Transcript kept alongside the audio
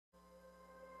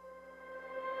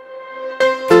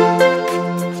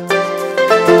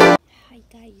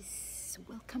guys,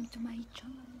 welcome to my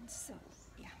channel. So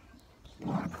yeah,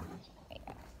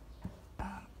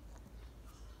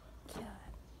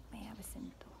 may I listen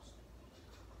to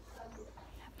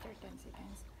after 10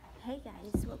 seconds. Hey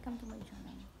guys, welcome to my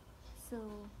channel. So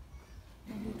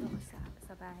nandito ako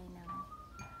sa bahay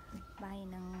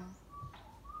ng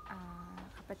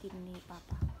kapatid ni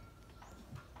Papa.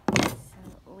 So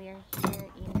we're here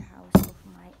in the house of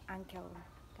my uncle,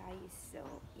 guys. So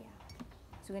yeah,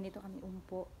 so ganito kami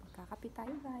umpo, magkakape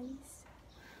tayo guys.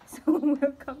 So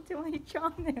welcome to my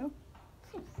channel.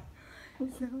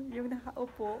 So yung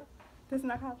nakaupo, tapos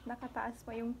nakataas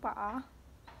pa yung paa.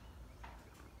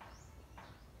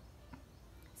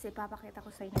 So ipapakita ko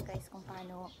sa inyo guys kung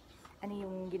paano, ano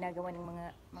yung ginagawa ng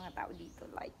mga tao dito,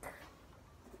 like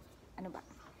ano ba,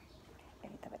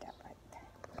 ganito ba dapat?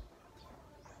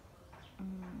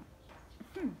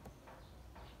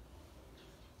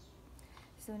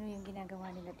 So ano yung ginagawa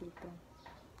nila dito?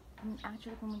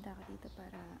 Actually pumunta ako dito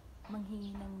para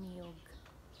manghingi ng niyog.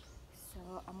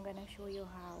 So I'm gonna show you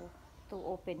how to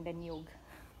open the niyog.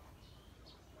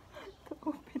 To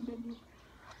open the niyog,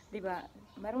 diba?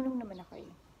 Marunong naman ako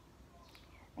eh.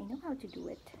 I know how to do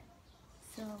it.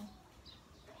 So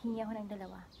hingi ako ng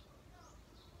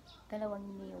dalawang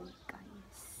niyog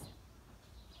guys.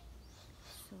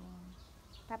 So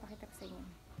papakita ko sa inyo.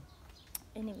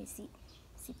 Anyway, si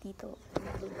Tito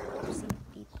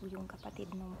yung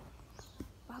kapatid ng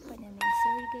Papa namin.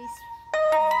 Sorry guys,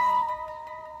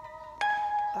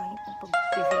 kahit ng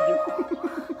pag-video ko.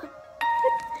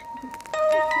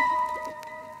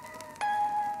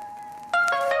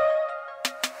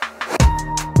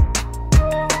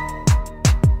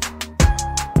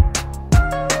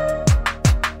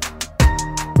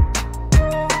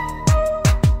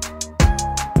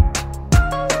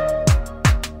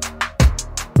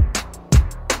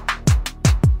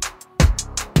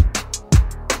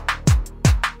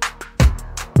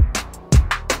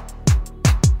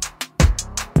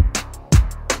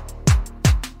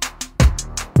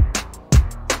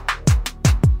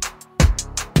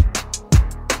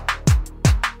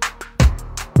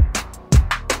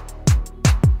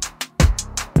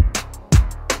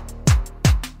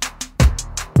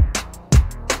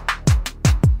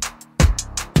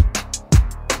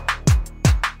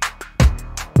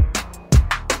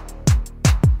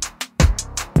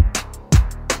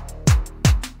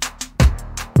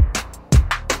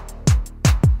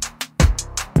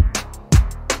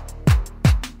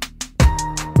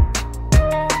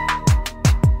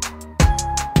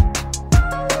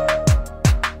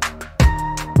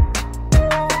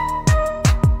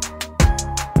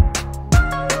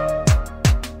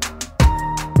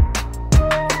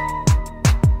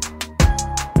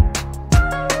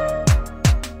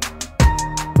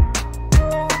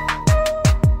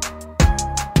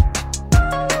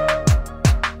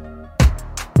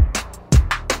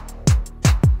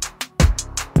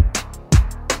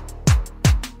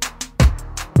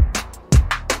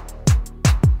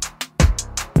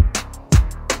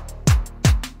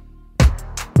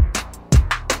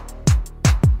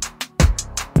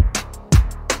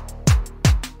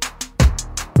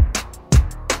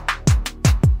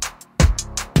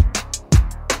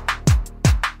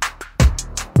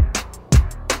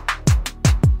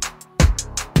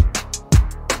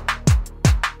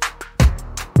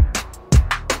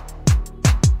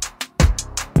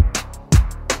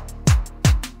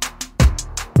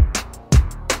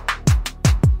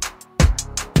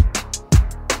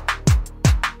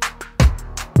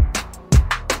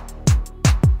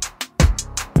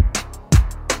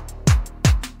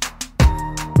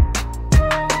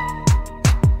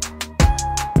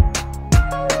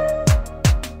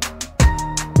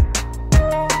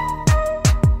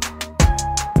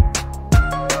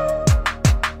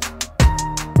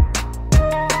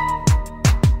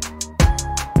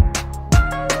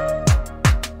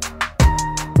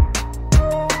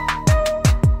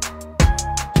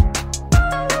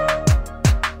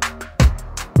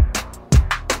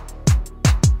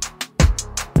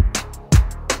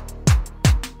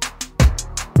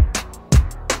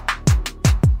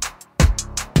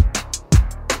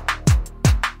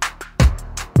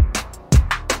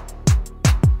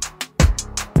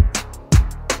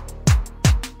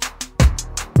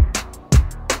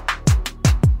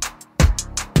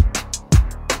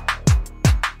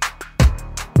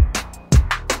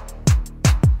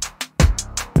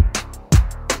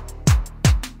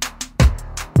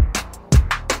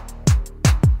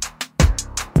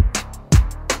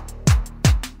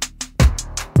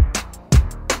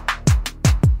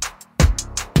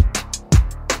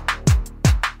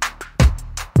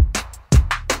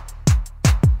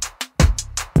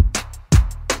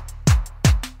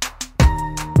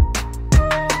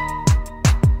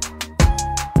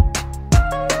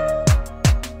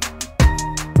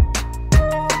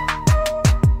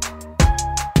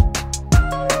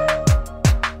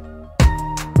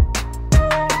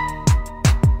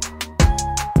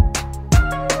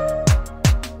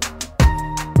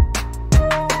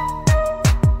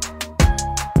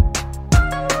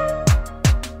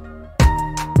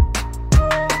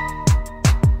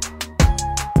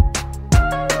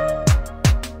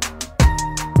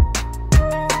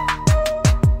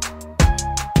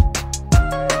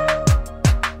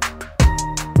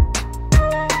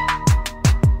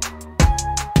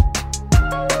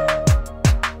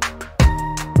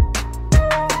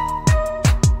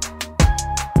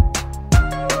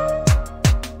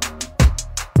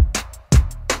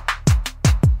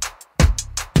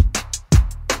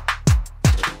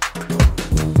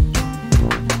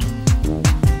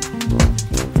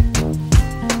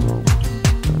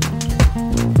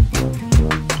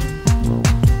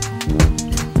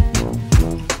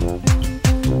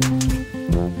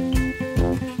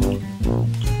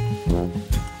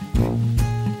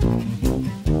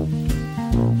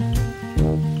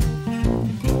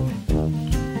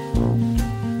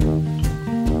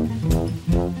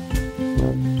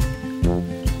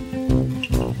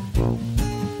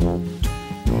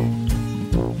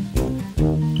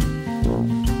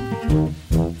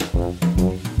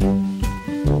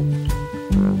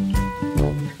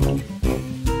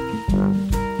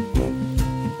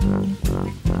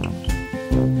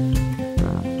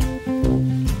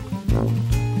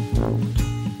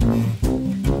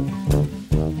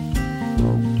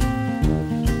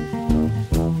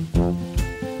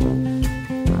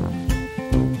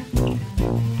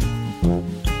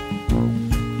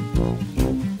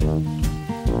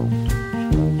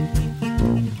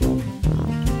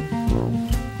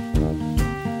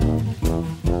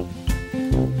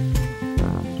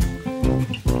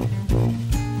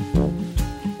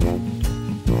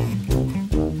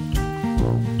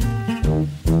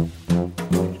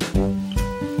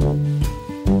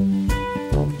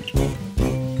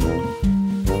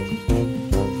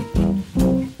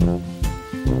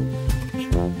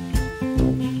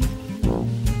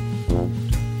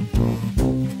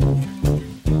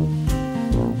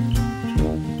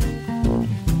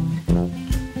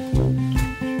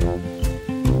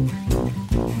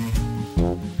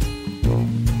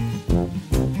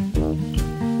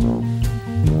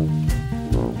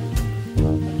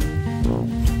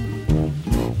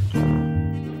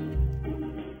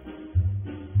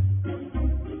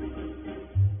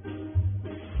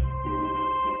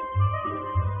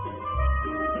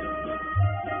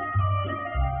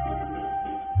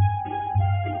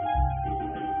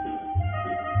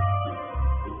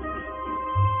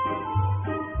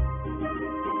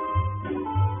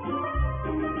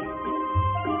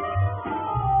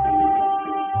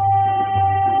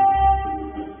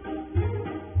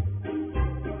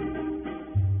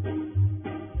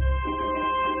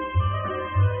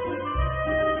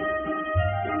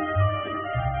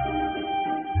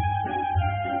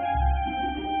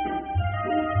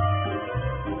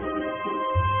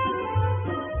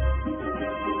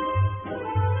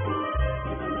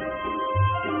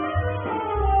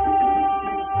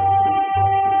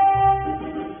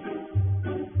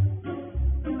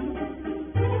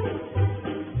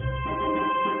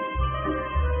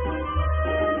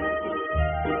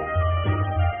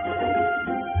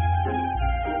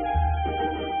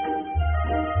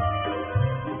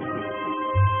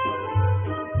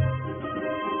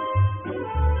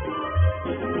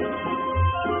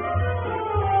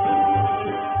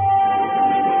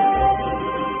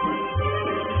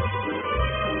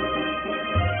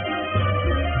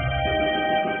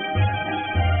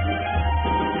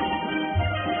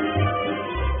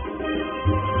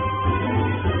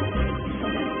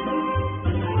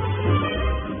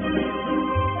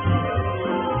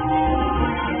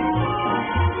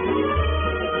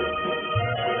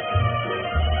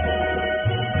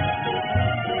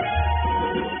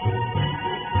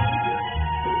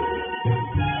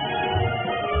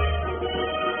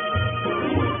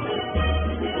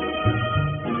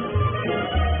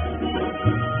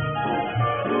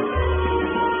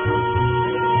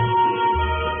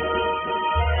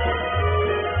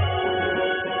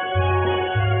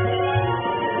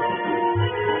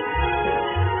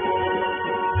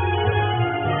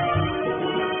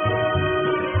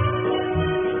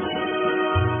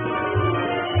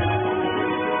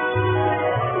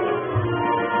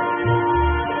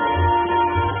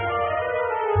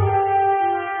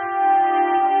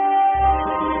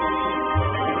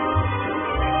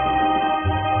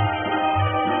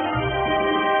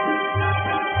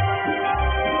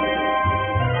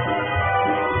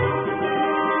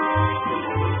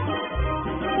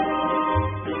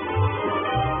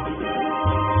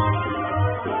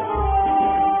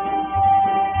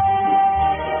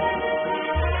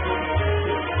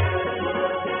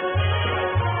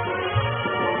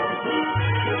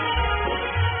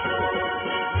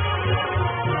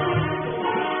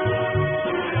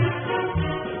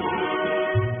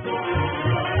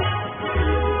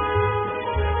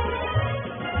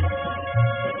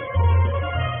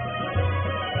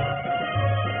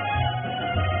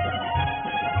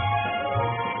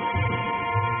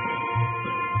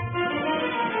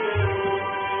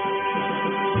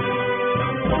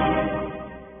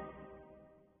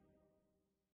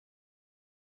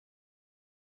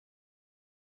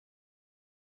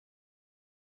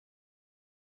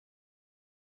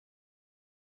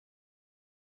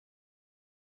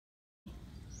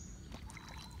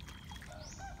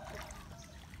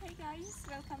 guys,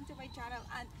 welcome to my channel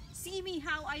and see me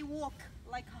how I walk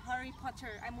like Harry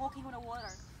Potter. I'm walking on the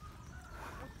water.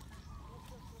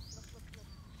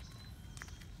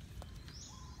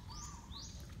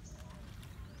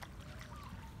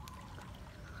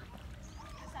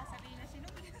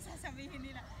 Sasabihin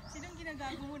nila, sinong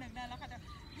ginagago mo, naglalakad ako?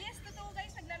 Yes, totoo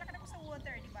guys, naglalakad ako sa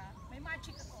water, di ba? May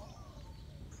magic ako.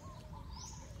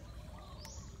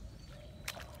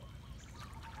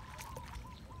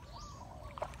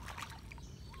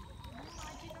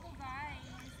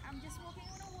 I'm just walking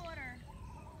on the water.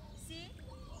 See?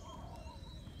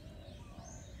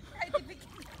 Kahit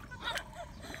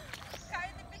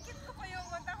ipikit ko pa yung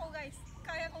mata ko guys.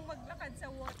 Kaya kong maglakad sa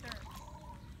water.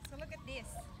 So look at this.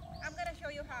 I'm gonna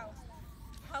show you how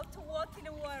to walk in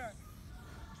the water.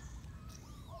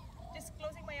 Just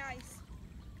closing my eyes.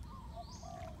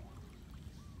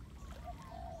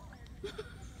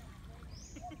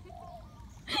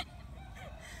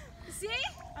 See?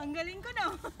 Ang galing ko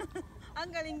no? Ang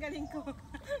galing-galing ko.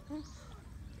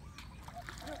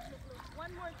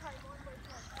 One more time. I'm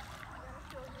gonna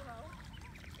show you how.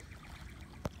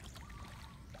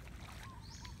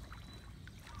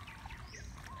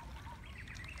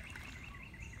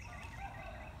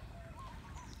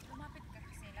 Lumapit ka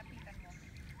kasi, lapitan mo.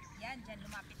 Yan, dyan,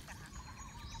 lumapit ka ha.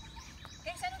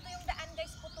 Guys, ano to yung daan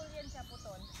guys? Putol yan siya,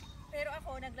 putol. Pero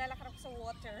ako, naglalakad ako sa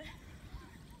water.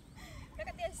 Look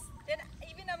at this. Then,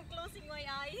 even I'm closing my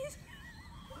eyes.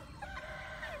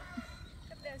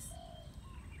 Look at this.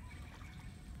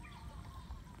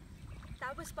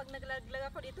 Tapos pag naglaglag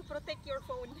ako dito, protect your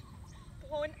phone.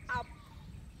 Phone up.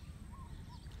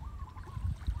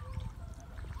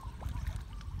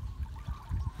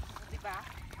 Diba?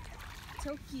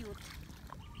 So cute.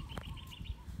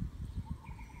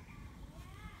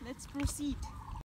 Let's proceed.